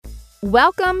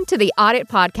Welcome to the Audit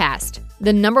Podcast,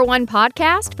 the #1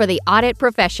 podcast for the audit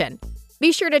profession.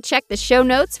 Be sure to check the show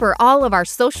notes for all of our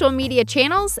social media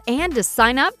channels and to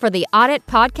sign up for the Audit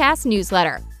Podcast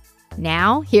newsletter.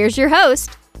 Now, here's your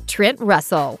host, Trent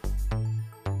Russell.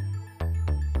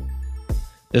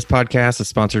 This podcast is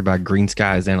sponsored by Green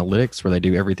Skies Analytics, where they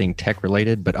do everything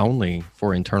tech-related, but only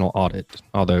for internal audit.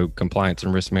 Although compliance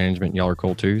and risk management, y'all are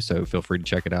cool too, so feel free to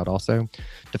check it out also.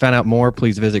 To find out more,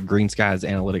 please visit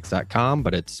greenskiesanalytics.com,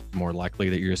 but it's more likely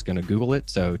that you're just going to Google it.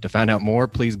 So to find out more,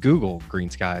 please Google Green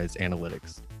Skies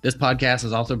Analytics. This podcast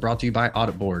is also brought to you by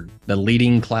Audit Board, the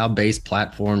leading cloud-based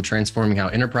platform transforming how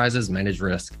enterprises manage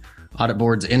risk. Audit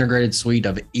Board's integrated suite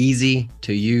of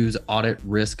easy-to-use audit,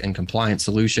 risk, and compliance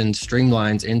solutions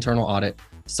streamlines internal audit,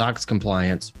 SOX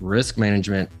compliance, risk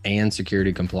management, and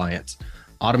security compliance.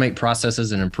 Automate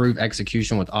processes and improve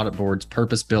execution with Audit Board's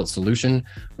purpose-built solution,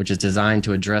 which is designed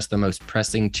to address the most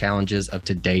pressing challenges of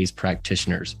today's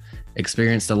practitioners.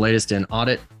 Experience the latest in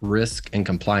audit, risk, and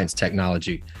compliance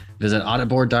technology. Visit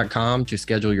auditboard.com to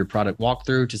schedule your product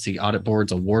walkthrough to see Audit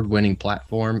Board's award-winning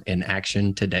platform in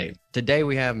action today. Today,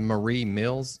 we have Marie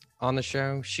Mills on the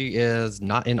show. She is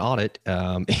not in audit,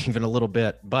 even a little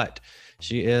bit, but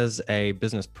she is a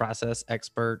business process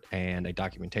expert and a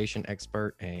documentation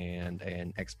expert and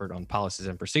an expert on policies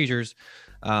and procedures.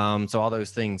 So all those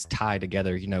things tie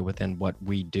together, within what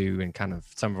we do and kind of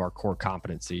some of our core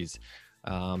competencies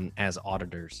as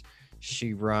auditors.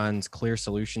 She runs Clear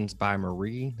Solutions by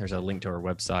Marie. There's a link to her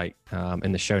website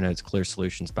in the show notes,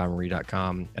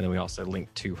 clearsolutions.marie.com. And then we also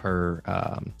link to her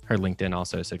LinkedIn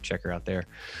also, so check her out there.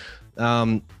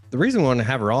 The reason we want to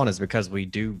have her on is because we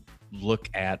do look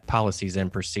at policies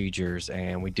and procedures,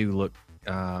 and we do look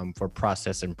for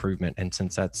process improvement. And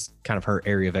since that's kind of her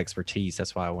area of expertise,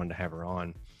 that's why I wanted to have her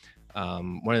on.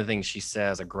 One of the things she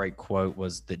says, a great quote,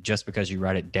 was that just because you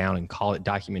write it down and call it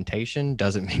documentation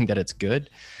doesn't mean that it's good.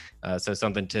 So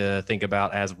something to think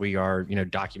about as we are,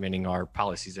 documenting our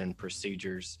policies and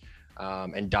procedures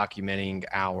and documenting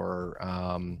our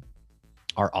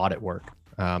audit work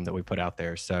that we put out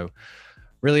there. So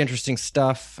really interesting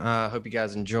stuff. Hope you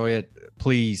guys enjoy it.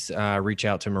 Please reach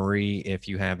out to Marie if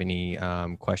you have any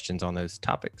questions on those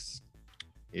topics.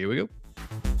 Here we go.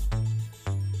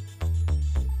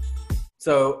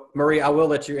 So, Marie, I will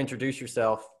let you introduce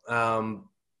yourself,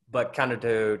 but kind of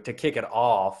to kick it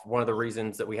off, one of the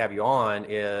reasons that we have you on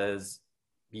is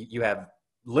you have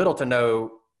little to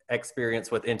no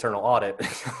experience with internal audit,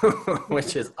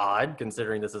 which is odd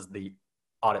considering this is the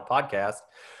Audit Podcast,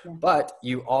 but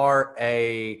you are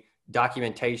a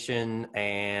documentation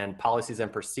and policies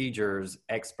and procedures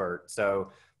expert.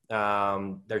 So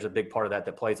there's a big part of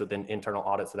that plays within internal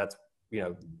audit. So that's,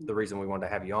 the reason we wanted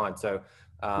to have you on. So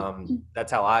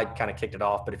that's how I kind of kicked it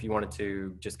off. But if you wanted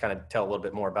to just kind of tell a little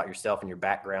bit more about yourself and your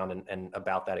background and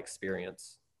about that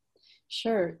experience.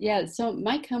 Sure. Yeah. So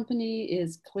my company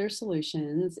is Clear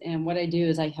Solutions. And what I do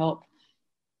is I help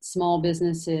small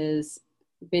businesses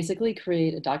basically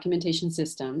create a documentation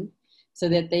system so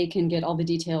that they can get all the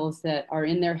details that are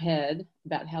in their head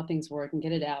about how things work and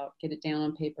get it out, get it down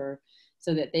on paper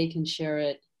so that they can share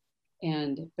it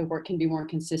and the work can be more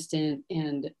consistent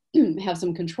and have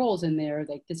some controls in there.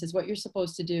 Like, this is what you're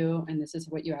supposed to do and this is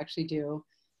what you actually do,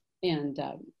 and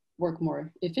work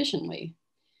more efficiently.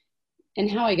 And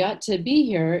how I got to be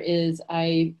here is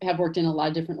I have worked in a lot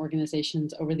of different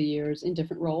organizations over the years in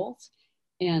different roles.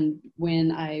 And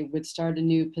when I would start a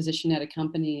new position at a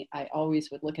company, I always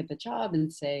would look at the job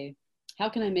and say, how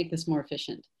can I make this more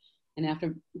efficient? And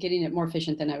after getting it more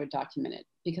efficient, then I would document it,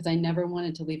 because I never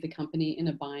wanted to leave the company in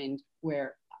a bind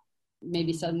where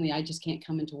maybe suddenly I just can't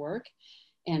come into work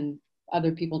and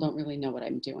other people don't really know what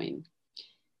I'm doing.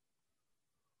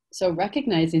 So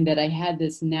recognizing that I had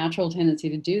this natural tendency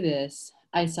to do this,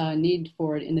 I saw a need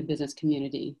for it in the business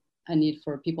community, a need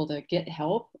for people to get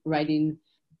help writing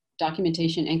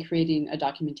documentation and creating a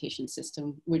documentation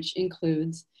system, which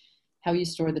includes how you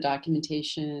store the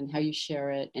documentation, how you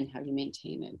share it, and how you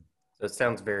maintain it. So it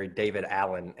sounds very David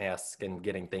Allen-esque in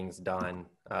getting things done,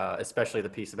 especially the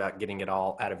piece about getting it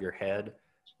all out of your head.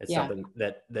 It's something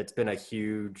that's been a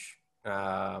huge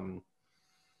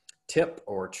tip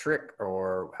or trick,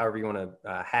 or however you want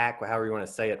to hack, however you want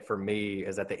to say it, for me,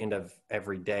 is at the end of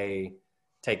every day,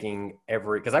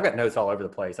 because I've got notes all over the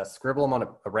place. I scribble them on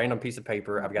a random piece of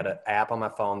paper. I've got an app on my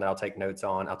phone that I'll take notes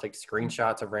on. I'll take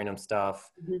screenshots of random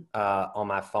stuff on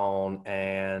my phone,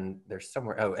 and there's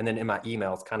somewhere, and then in my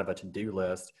email, it's kind of a to-do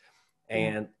list.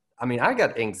 And I mean, I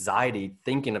got anxiety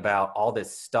thinking about all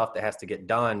this stuff that has to get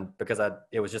done because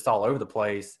it was just all over the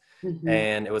place.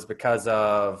 And it was because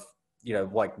of,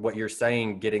 like what you're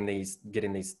saying, getting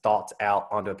these thoughts out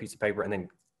onto a piece of paper and then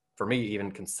for me,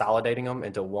 even consolidating them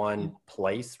into one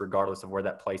place, regardless of where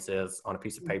that place is on a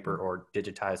piece of paper or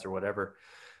digitized or whatever.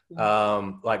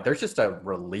 Like there's just a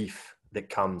relief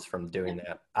that comes from doing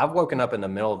that. I've woken up in the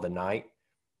middle of the night,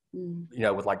 you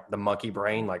know, with like the monkey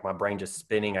brain, like my brain just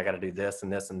spinning. I got to do this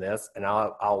and this and this. And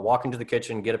I'll walk into the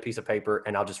kitchen, get a piece of paper,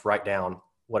 and I'll just write down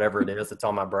whatever it is that's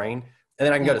on my brain. And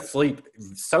then I can go to sleep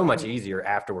so much easier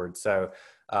afterwards. So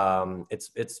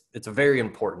it's very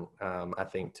important, I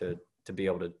think, to be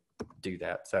able to do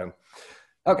that. So,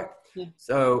 okay. Yeah.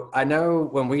 So I know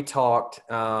when we talked,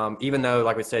 even though,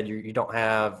 like we said, you don't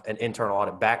have an internal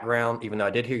audit background, even though I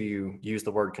did hear you use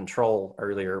the word control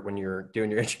earlier when you're doing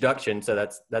your introduction. So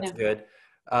that's good.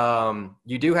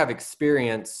 You do have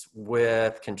experience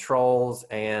with controls,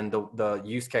 and the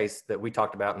use case that we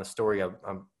talked about in the story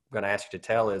I'm going to ask you to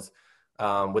tell is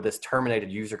with this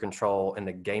terminated user control in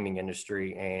the gaming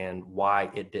industry and why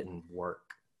it didn't work.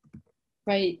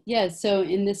 Right. Yeah. So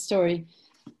in this story,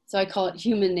 so I call it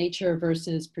human nature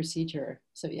versus procedure.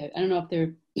 So yeah, I don't know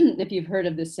if you've heard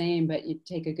of the saying, but you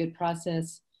take a good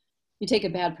process, you take a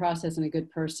bad process and a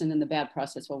good person, and the bad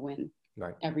process will win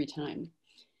every time.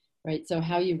 Right. So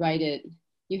how you write it,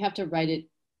 you have to write it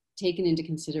taking into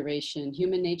consideration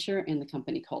human nature and the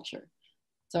company culture.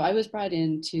 So I was brought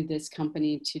into this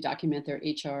company to document their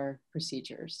HR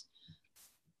procedures.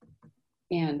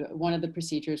 And one of the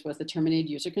procedures was the terminated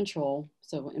user control.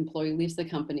 So when employee leaves the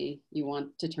company, you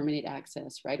want to terminate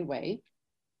access right away.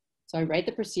 So I write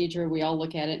the procedure, we all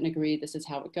look at it and agree this is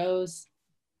how it goes.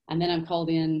 And then I'm called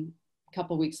in a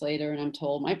couple of weeks later and I'm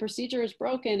told my procedure is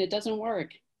broken, it doesn't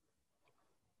work.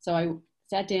 So I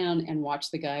sat down and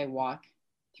watched the guy walk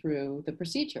through the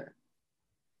procedure.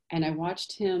 And I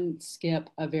watched him skip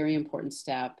a very important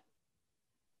step.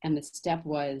 And the step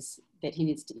was that he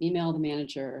needs to email the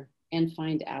manager and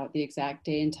find out the exact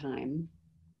day and time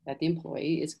that the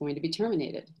employee is going to be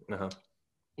terminated.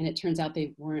 And it turns out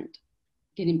they weren't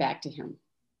getting back to him.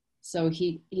 So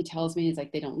he tells me, it's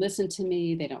like, they don't listen to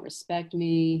me, they don't respect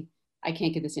me, I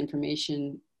can't get this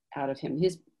information out of him.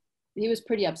 He was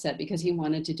pretty upset because he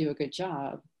wanted to do a good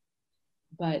job,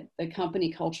 but the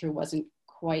company culture wasn't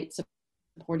quite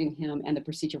supporting him and the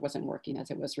procedure wasn't working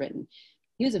as it was written.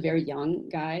 He was a very young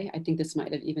guy. I think this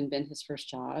might have even been his first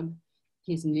job.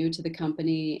 He's new to the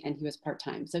company and he was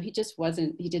part-time. So he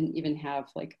didn't even have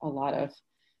like a lot of,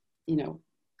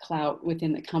 clout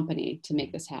within the company to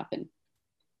make this happen.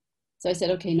 So I said,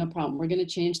 okay, no problem. We're going to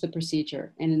change the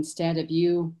procedure. And instead of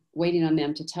you waiting on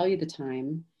them to tell you the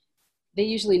time, they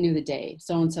usually knew the day.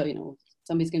 So-and-so,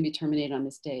 somebody's going to be terminated on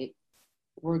this date.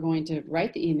 We're going to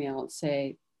write the email and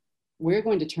say, we're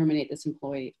going to terminate this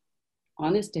employee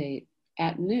on this date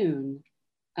at noon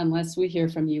unless we hear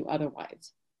from you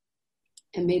otherwise.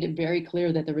 And made it very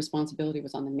clear that the responsibility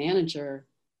was on the manager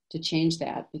to change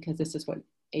that because this is what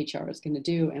HR is going to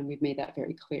do. And we've made that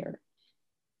very clear.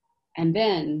 And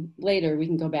then later we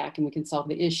can go back and we can solve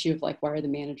the issue of like, why are the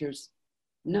managers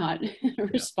not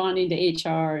responding to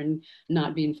HR and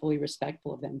not being fully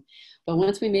respectful of them. But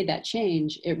once we made that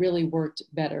change, it really worked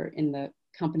better in the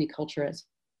company culture as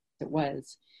it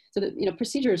was. So that,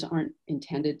 procedures aren't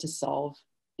intended to solve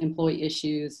employee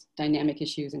issues, dynamic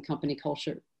issues, and company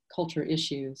culture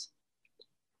issues,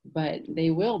 but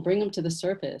they will bring them to the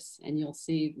surface and you'll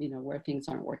see, where things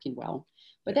aren't working well.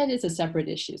 But that is a separate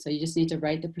issue. So you just need to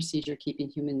write the procedure, keeping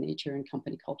human nature and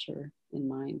company culture in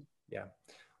mind. Yeah.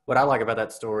 What I like about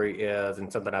that story is,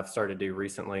 and something I've started to do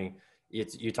recently,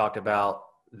 you talked about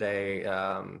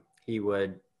he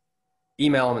would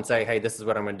email them and say, hey, this is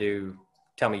what I'm going to do.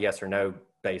 Tell me yes or no,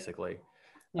 basically.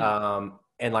 Yeah.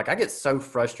 And like, I get so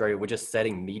frustrated with just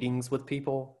setting meetings with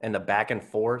people and the back and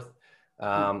forth.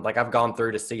 Like I've gone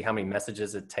through to see how many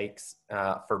messages it takes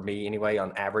for me anyway.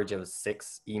 On average, it was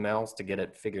 6 emails to get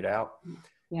it figured out.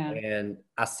 Yeah. And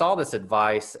I saw this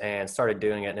advice and started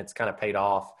doing it, and it's kind of paid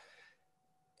off.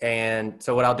 And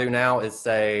so what I'll do now is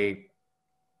say,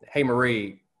 hey,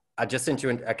 Marie, I just sent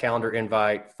you a calendar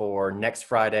invite for next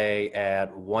Friday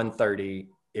at 1:30.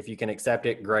 If you can accept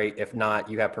it, great. If not,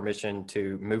 you have permission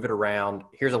to move it around.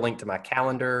 Here's a link to my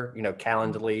calendar,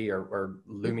 Calendly or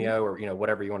Lumio or,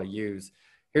 whatever you want to use.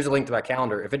 Here's a link to my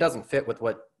calendar. If it doesn't fit with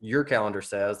what your calendar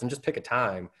says, then just pick a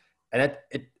time. And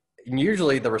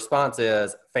usually the response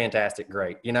is fantastic,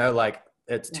 great. Like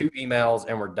it's 2 emails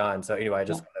and we're done. So anyway,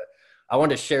 I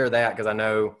wanted to share that because I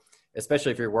know,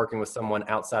 especially if you're working with someone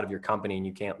outside of your company and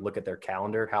you can't look at their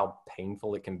calendar, how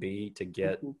painful it can be to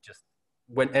get just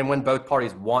when both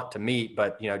parties want to meet,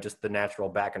 but just the natural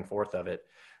back and forth of it,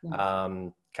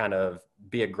 kind of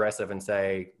be aggressive and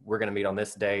say, we're going to meet on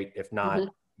this date. If not,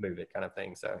 move it kind of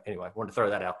thing. So anyway, I wanted to throw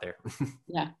that out there.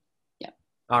 Yeah.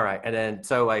 All right. And then,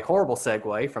 so a horrible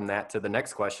segue from that to the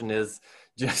next question is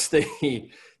just the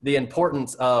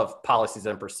importance of policies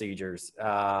and procedures.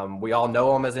 We all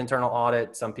know them as internal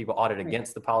audit. Some people audit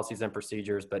against the policies and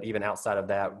procedures, but even outside of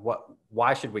that,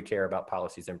 why should we care about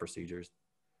policies and procedures?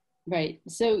 Right.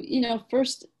 So,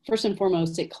 first and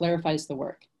foremost, it clarifies the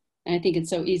work. And I think it's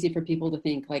so easy for people to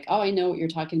think like, oh, I know what you're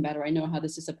talking about, or I know how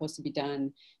this is supposed to be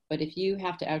done. But if you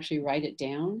have to actually write it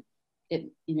down, it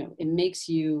makes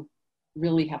you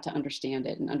really have to understand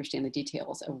it and understand the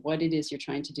details of what it is you're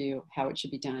trying to do, how it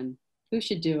should be done, who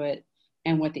should do it,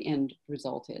 and what the end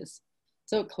result is.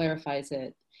 So it clarifies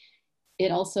it.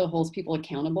 It also holds people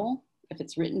accountable. If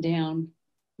it's written down,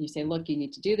 you say, look, you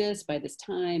need to do this by this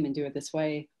time and do it this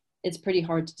way. It's pretty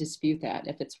hard to dispute that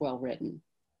if it's well written,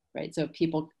 right? So if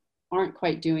people aren't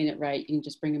quite doing it right, you can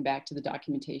just bring them back to the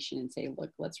documentation and say,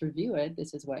 look, let's review it.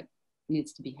 This is what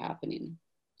needs to be happening.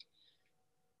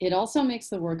 It also makes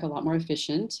the work a lot more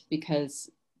efficient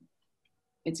because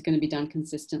it's going to be done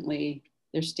consistently.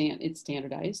 It's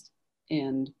standardized,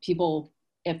 and people,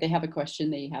 if they have a question,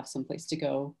 they have someplace to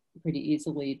go pretty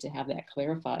easily to have that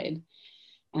clarified.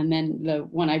 And then the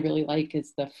one I really like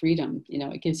is the freedom.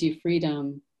 It gives you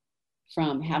freedom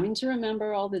from having to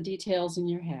remember all the details in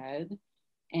your head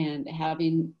and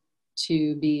having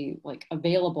to be like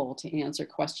available to answer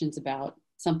questions about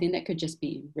something that could just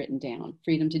be written down.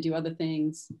 Freedom to do other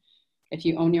things. If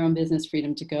you own your own business,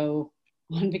 freedom to go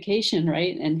on vacation,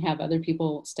 right? And have other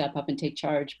people step up and take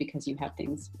charge because you have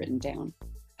things written down.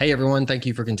 Hey everyone, thank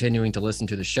you for continuing to listen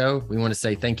to the show. We want to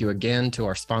say thank you again to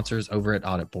our sponsors over at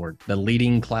Audit Board, the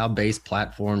leading cloud-based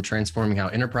platform transforming how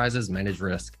enterprises manage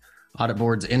risk. Audit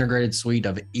Board's integrated suite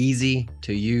of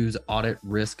easy-to-use audit,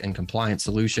 risk, and compliance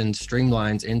solutions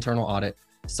streamlines internal audit,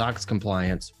 SOX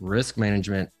compliance, risk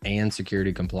management, and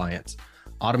security compliance.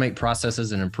 Automate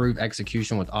processes and improve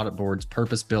execution with Audit Board's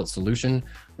purpose-built solution,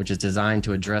 which is designed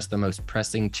to address the most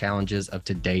pressing challenges of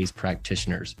today's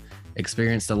practitioners.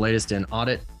 Experience the latest in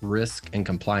audit, risk, and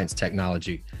compliance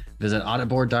technology. Visit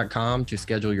auditboard.com to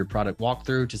schedule your product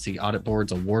walkthrough to see Audit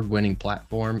Board's award-winning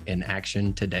platform in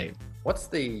action today. What's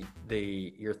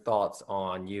your thoughts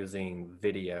on using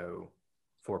video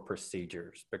for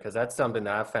procedures? Because that's something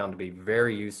that I've found to be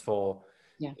very useful.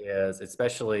 Yeah. Is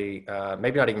especially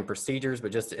maybe not even procedures,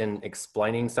 but just in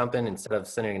explaining something. Instead of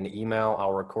sending an email,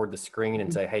 I'll record the screen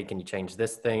and say, hey, can you change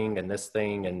this thing? And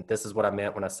this is what I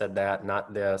meant when I said that,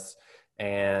 not this.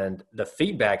 And the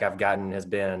feedback I've gotten has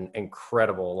been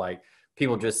incredible. Like,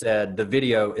 people just said the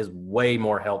video is way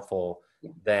more helpful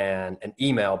than an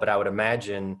email, but I would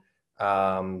imagine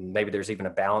maybe there's even a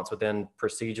balance within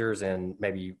procedures, and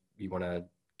maybe you want to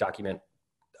document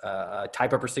a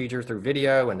type of procedure through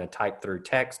video and a type through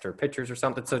text or pictures or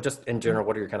something. So just in general,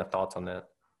 what are your kind of thoughts on that?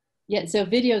 Yeah, so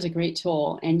video is a great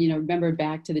tool. And, remember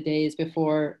back to the days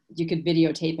before you could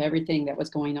videotape everything that was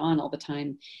going on all the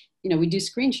time. We do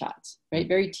screenshots, right?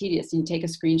 Very tedious. You take a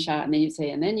screenshot and then you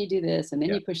say, and then you do this, and then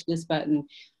you push this button.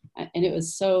 And it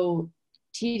was so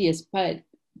tedious, but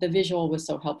the visual was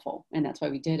so helpful. And that's why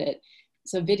we did it.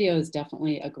 So video is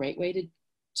definitely a great way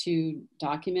to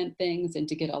document things and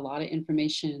to get a lot of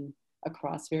information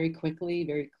across very quickly,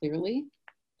 very clearly.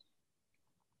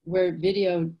 Where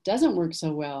video doesn't work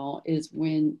so well is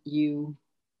when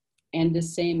and the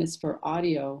same as for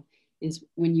audio, is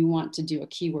when you want to do a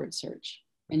keyword search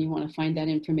and you want to find that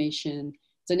information.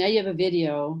 So now you have a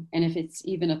video, and if it's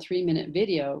even a 3-minute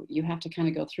video, you have to kind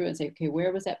of go through it and say, okay,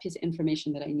 where was that piece of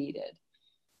information that I needed?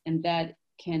 And that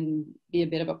can be a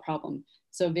bit of a problem.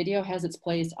 So video has its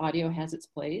place, audio has its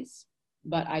place,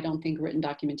 but I don't think written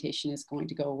documentation is going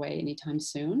to go away anytime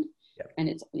soon. Yep. And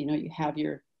it's, you have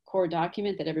your core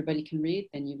document that everybody can read,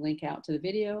 then you link out to the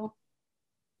video.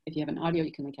 If you have an audio,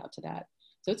 you can link out to that.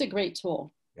 So it's a great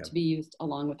tool to be used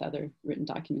along with other written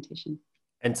documentation.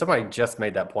 And somebody just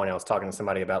made that point. I was talking to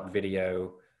somebody about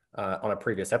video on a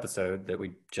previous episode that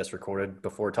we just recorded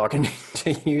before talking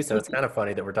to you. So it's kind of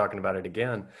funny that we're talking about it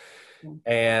again. Yeah.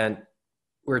 And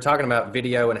we were talking about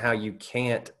video and how you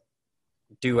can't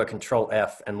do a Control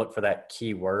F and look for that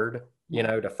keyword,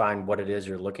 to find what it is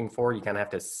you're looking for. You kind of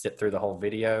have to sit through the whole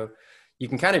video. You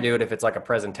can kind of do it if it's like a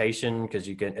presentation, because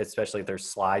you can, especially if there's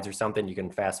slides or something, you can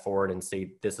fast forward and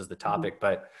see this is the topic.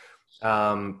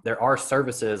 Mm-hmm. But there are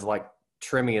services like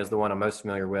Tremi is the one I'm most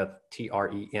familiar with,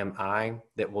 Tremi,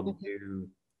 that will do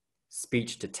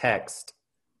speech to text.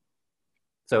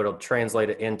 So it'll translate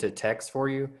it into text for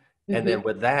you. And then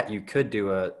with that, you could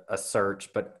do a search,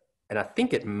 and I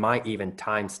think it might even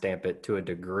timestamp it to a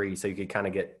degree, so you could kind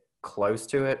of get close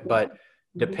to it. But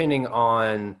depending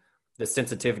on the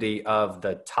sensitivity of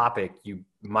the topic, you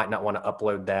might not want to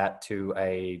upload that to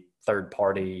a third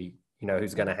party,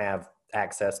 who's going to have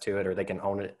access to it, or they can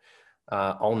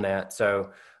own that.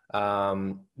 So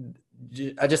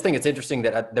I just think it's interesting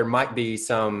that there might be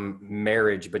some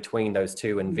marriage between those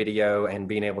two in video and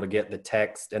being able to get the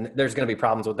text. And there's going to be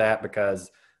problems with that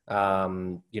because,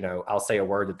 I'll say a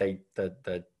word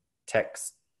that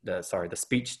the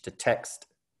speech to text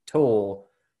tool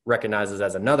recognizes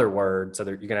as another word. So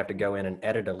you're going to have to go in and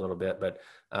edit a little bit. But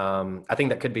I think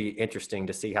that could be interesting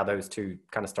to see how those two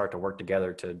kind of start to work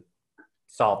together to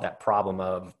solve that problem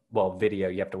of, video.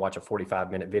 You have to watch a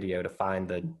 45-minute video to find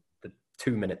the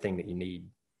 2-minute thing that you need.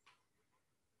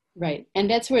 Right. And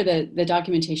that's where the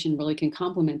documentation really can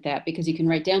complement that, because you can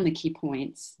write down the key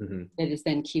points that is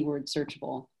then keyword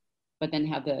searchable, but then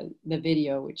have the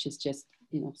video, which is just,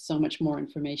 so much more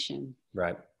information.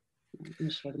 Right. In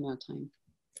a short amount of time.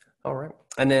 All right.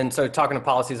 And then, so talking to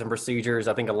policies and procedures,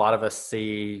 I think a lot of us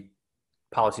see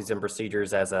policies and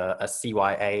procedures as a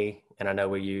CYA. And I know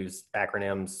we use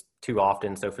acronyms too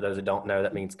often. So for those that don't know,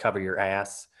 that means cover your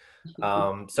ass.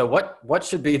 So what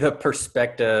should be the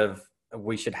perspective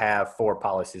we should have for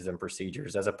policies and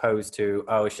procedures, as opposed to,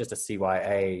 it's just a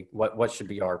CYA? What should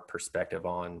be our perspective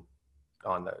on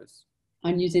those?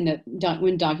 On using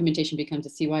when documentation becomes a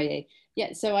CYA.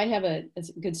 Yeah, so I have a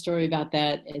good story about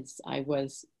that. I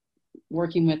was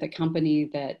working with a company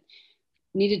that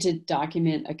needed to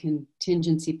document a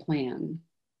contingency plan,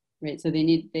 right? So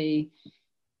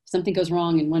something goes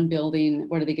wrong in one building,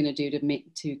 what are they going to do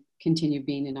to continue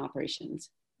being in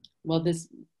operations? Well, this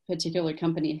particular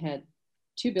company had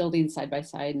 2 buildings side by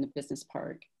side in the business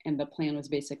park. And the plan was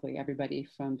basically everybody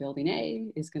from building A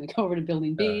is going to go over to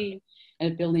building B.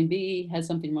 And if building B has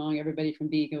something wrong, everybody from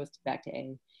B goes back to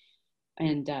A.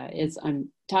 And as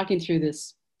I'm talking through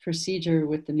this procedure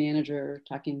with the manager,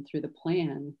 talking through the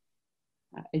plan,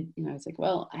 I was like,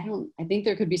 I think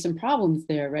there could be some problems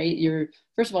there, right?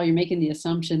 First of all, you're making the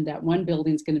assumption that one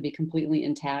building is going to be completely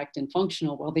intact and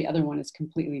functional while the other one is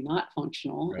completely not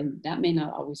functional. Right. And that may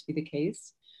not always be the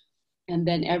case. And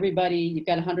then you've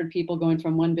got 100 people going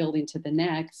from one building to the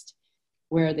next.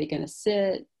 Where are they going to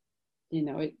sit?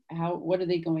 What are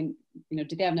they going,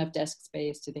 do they have enough desk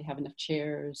space? Do they have enough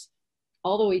chairs?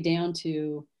 All the way down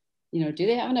to, do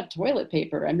they have enough toilet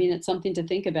paper? I mean, it's something to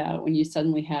think about when you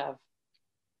suddenly have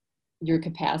your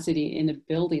capacity in a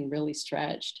building really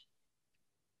stretched.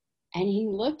 And he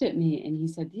looked at me and he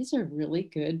said, these are really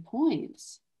good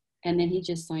points. And then he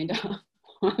just signed off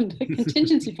on the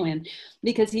contingency plan,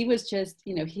 because he was just,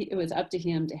 it was up to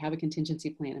him to have a contingency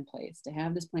plan in place, to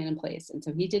have this plan in place. And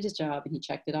so he did his job and he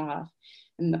checked it off.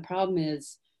 And the problem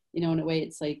is, in a way,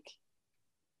 it's like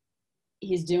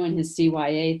he's doing his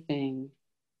CYA thing,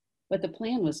 but the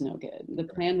plan was no good. The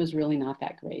plan was really not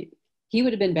that great. He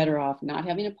would have been better off not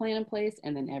having a plan in place.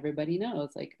 And then everybody knows,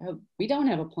 like, we don't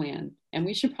have a plan and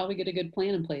we should probably get a good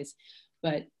plan in place.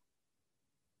 But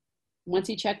once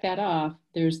he checked that off,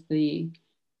 there's the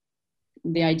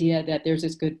idea that there's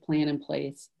this good plan in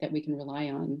place that we can rely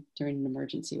on during an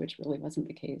emergency, which really wasn't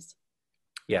the case.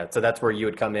 Yeah. So that's where you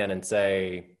would come in and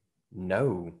say,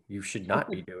 no, you should not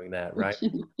be doing that, right?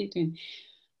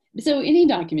 So any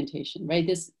documentation, right?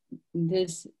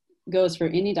 This goes for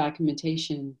any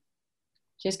documentation.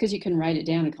 Just because you can write it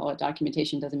down and call it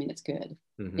documentation doesn't mean it's good.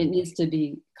 Mm-hmm. It needs to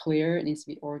be clear. It needs to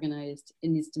be organized. It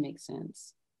needs to make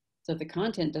sense. So if the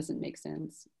content doesn't make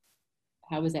sense,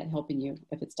 how is that helping you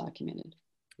if it's documented?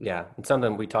 Yeah. And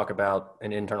something we talk about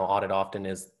in internal audit often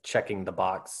is checking the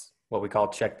box, what we call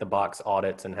check the box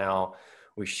audits, and how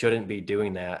we shouldn't be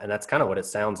doing that. And that's kind of what it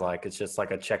sounds like. It's just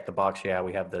like a check the box. Yeah,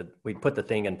 we put the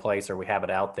thing in place, or we have it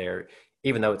out there,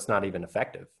 even though it's not even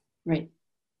effective. Right.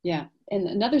 Yeah. And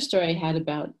another story I had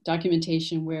about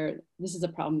documentation, where this is a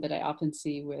problem that I often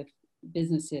see with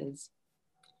businesses,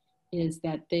 is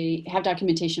that they have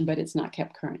documentation, but it's not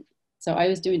kept current. So I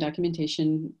was doing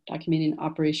documenting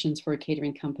operations for a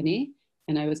catering company,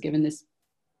 and I was given this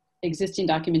existing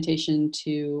documentation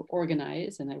to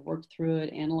organize, and I worked through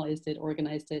it, analyzed it,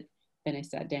 organized it. Then I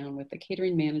sat down with the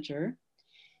catering manager,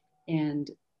 and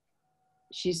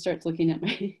she starts looking at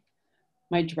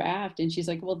my draft, and she's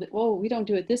like, well, we don't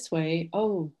do it this way.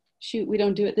 Oh, shoot, we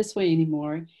don't do it this way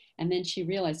anymore. And then she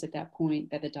realized at that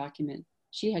point that the document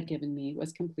she had given me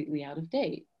was completely out of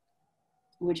date,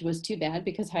 which was too bad,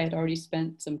 because I had already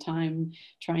spent some time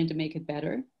trying to make it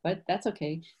better, but that's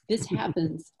okay. This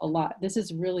happens a lot. This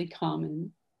is really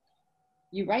common.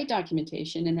 You write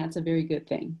documentation, and that's a very good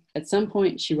thing. At some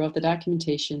point, she wrote the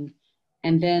documentation,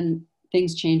 and then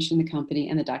things changed in the company,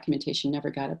 and the documentation never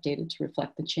got updated to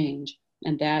reflect the change.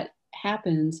 And that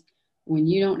happens when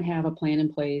you don't have a plan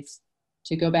in place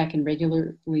to go back and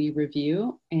regularly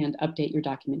review and update your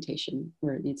documentation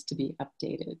where it needs to be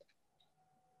updated.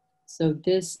 So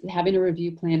this, having a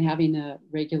review plan, having a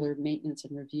regular maintenance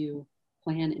and review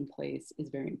plan in place is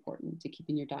very important to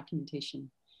keeping your documentation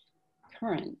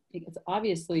current, because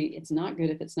obviously it's not good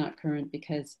if it's not current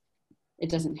because it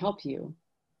doesn't help you.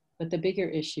 But the bigger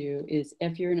issue is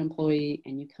if you're an employee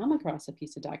and you come across a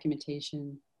piece of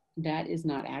documentation that is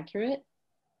not accurate,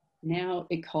 now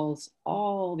it calls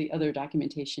all the other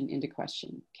documentation into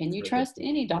question. Can you trust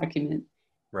any document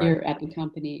here at the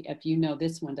company if you know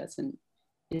this one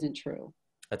isn't true?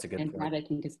 That's a good point. And that, I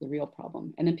think, is the real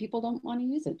problem. And then people don't want to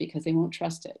use it because they won't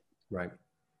trust it. Right.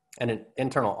 And an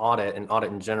internal audit and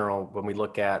audit in general, when we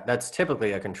look at, that's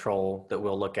typically a control that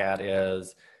we'll look at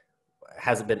is,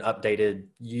 has it been updated?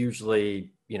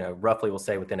 Usually, roughly we'll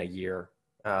say within a year.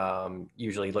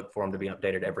 Usually look for them to be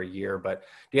updated every year. But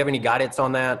do you have any guidance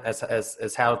on that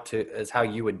as how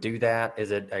you would do that?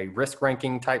 Is it a risk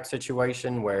ranking type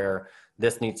situation where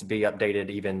this needs to be updated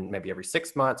even maybe every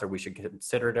 6 months, or we should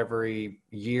consider it every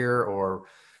year, or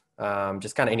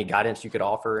just kind of any guidance you could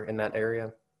offer in that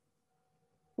area?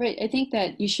 Right. I think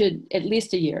that you should at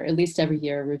least every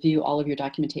year, review all of your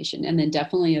documentation. And then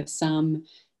definitely if some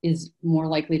is more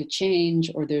likely to change,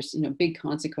 or there's, big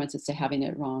consequences to having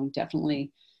it wrong,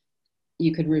 definitely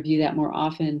you could review that more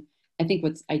often. I think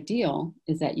what's ideal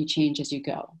is that you change as you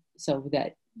go, so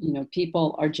that,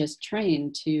 people are just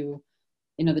trained to,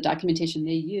 the documentation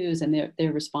they use and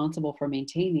they're responsible for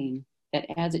maintaining that.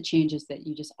 As it changes, that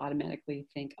you just automatically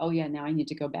think, oh yeah, now I need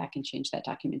to go back and change that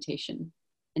documentation.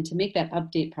 And to make that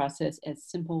update process as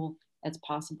simple as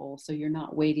possible, so you're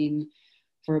not waiting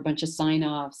for a bunch of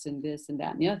sign-offs and this and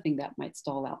that and the other thing that might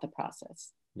stall out the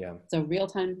process. Yeah. So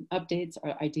real-time updates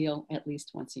are ideal at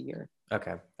least once a year.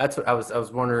 Okay. That's what I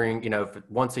was wondering, if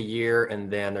once a year, and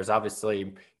then there's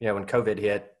obviously, when COVID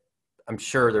hit, I'm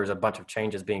sure there's a bunch of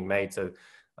changes being made. So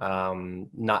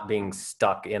not being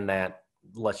stuck in that,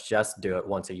 let's just do it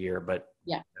once a year, but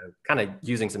yeah, kind of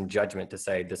using some judgment to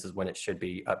say this is when it should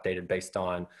be updated based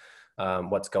on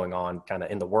what's going on kind of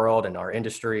in the world and our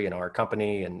industry and our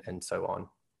company and so on.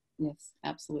 Yes,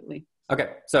 absolutely.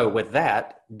 Okay. So with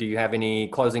that, do you have any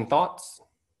closing thoughts?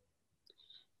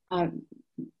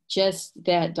 Just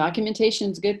that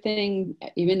documentation is a good thing,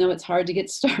 even though it's hard to get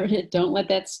started. Don't let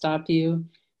that stop you.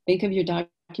 Think of your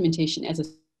documentation as a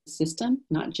system,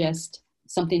 not just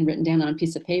something written down on a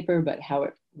piece of paper, but how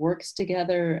it works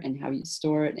together and how you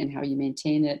store it and how you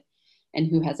maintain it and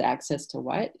who has access to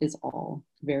what is all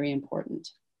very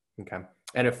important. Okay.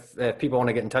 And if people want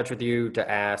to get in touch with you to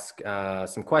ask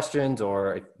some questions,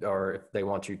 or if they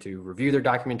want you to review their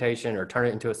documentation or turn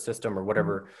it into a system or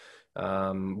whatever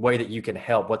way that you can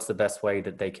help, what's the best way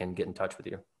that they can get in touch with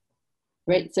you?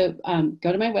 Right. So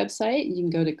go to my website. You can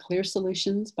go to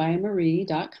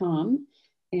clearsolutions.bymarie.com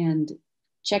and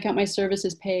check out my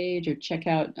services page, or check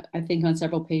out, I think on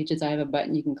several pages, I have a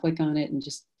button. You can click on it and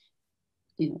just,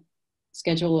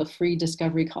 schedule a free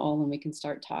discovery call and we can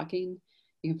start talking.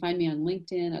 You can find me on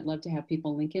LinkedIn. I'd love to have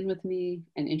people link in with me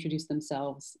and introduce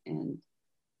themselves. And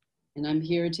I'm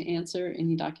here to answer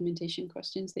any documentation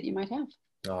questions that you might have.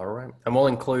 All right. And we'll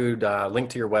include a link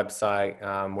to your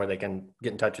website where they can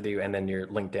get in touch with you, and then your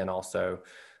LinkedIn also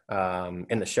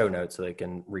in the show notes so they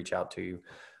can reach out to you.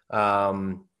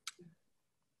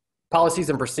 Policies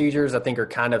and procedures, I think, are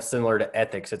kind of similar to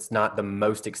ethics. It's not the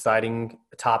most exciting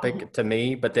topic to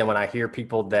me, but then when I hear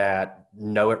people that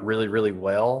know it really, really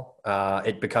well,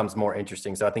 it becomes more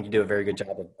interesting. So I think you do a very good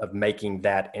job of making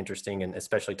that interesting, and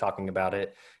especially talking about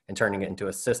it and turning it into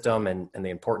a system and the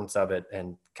importance of it,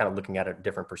 and kind of looking at it a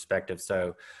different perspective.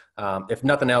 So if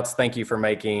nothing else, thank you for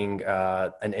making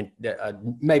a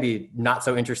maybe not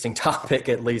so interesting topic,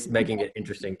 at least making it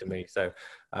interesting to me. So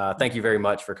thank you very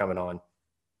much for coming on.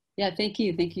 Yeah, thank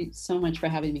you. Thank you so much for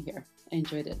having me here. I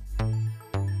enjoyed it.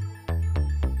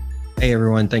 Hey,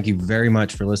 everyone. Thank you very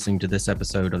much for listening to this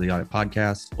episode of the Audit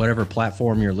Podcast. Whatever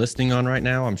platform you're listening on right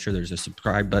now, I'm sure there's a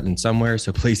subscribe button somewhere,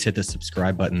 so please hit the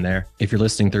subscribe button there. If you're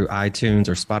listening through iTunes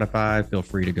or Spotify, feel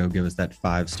free to go give us that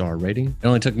 5-star rating. It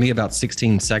only took me about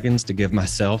 16 seconds to give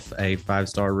myself a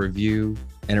 5-star review,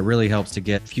 and it really helps to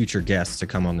get future guests to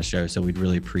come on the show, so we'd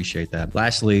really appreciate that.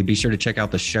 Lastly, be sure to check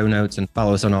out the show notes and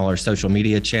follow us on all our social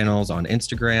media channels, on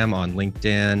Instagram, on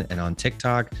LinkedIn, and on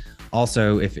TikTok.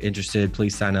 Also, if interested,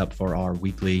 please sign up for our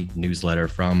weekly newsletter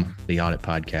from the Audit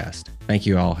Podcast. Thank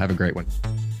you all. Have a great one.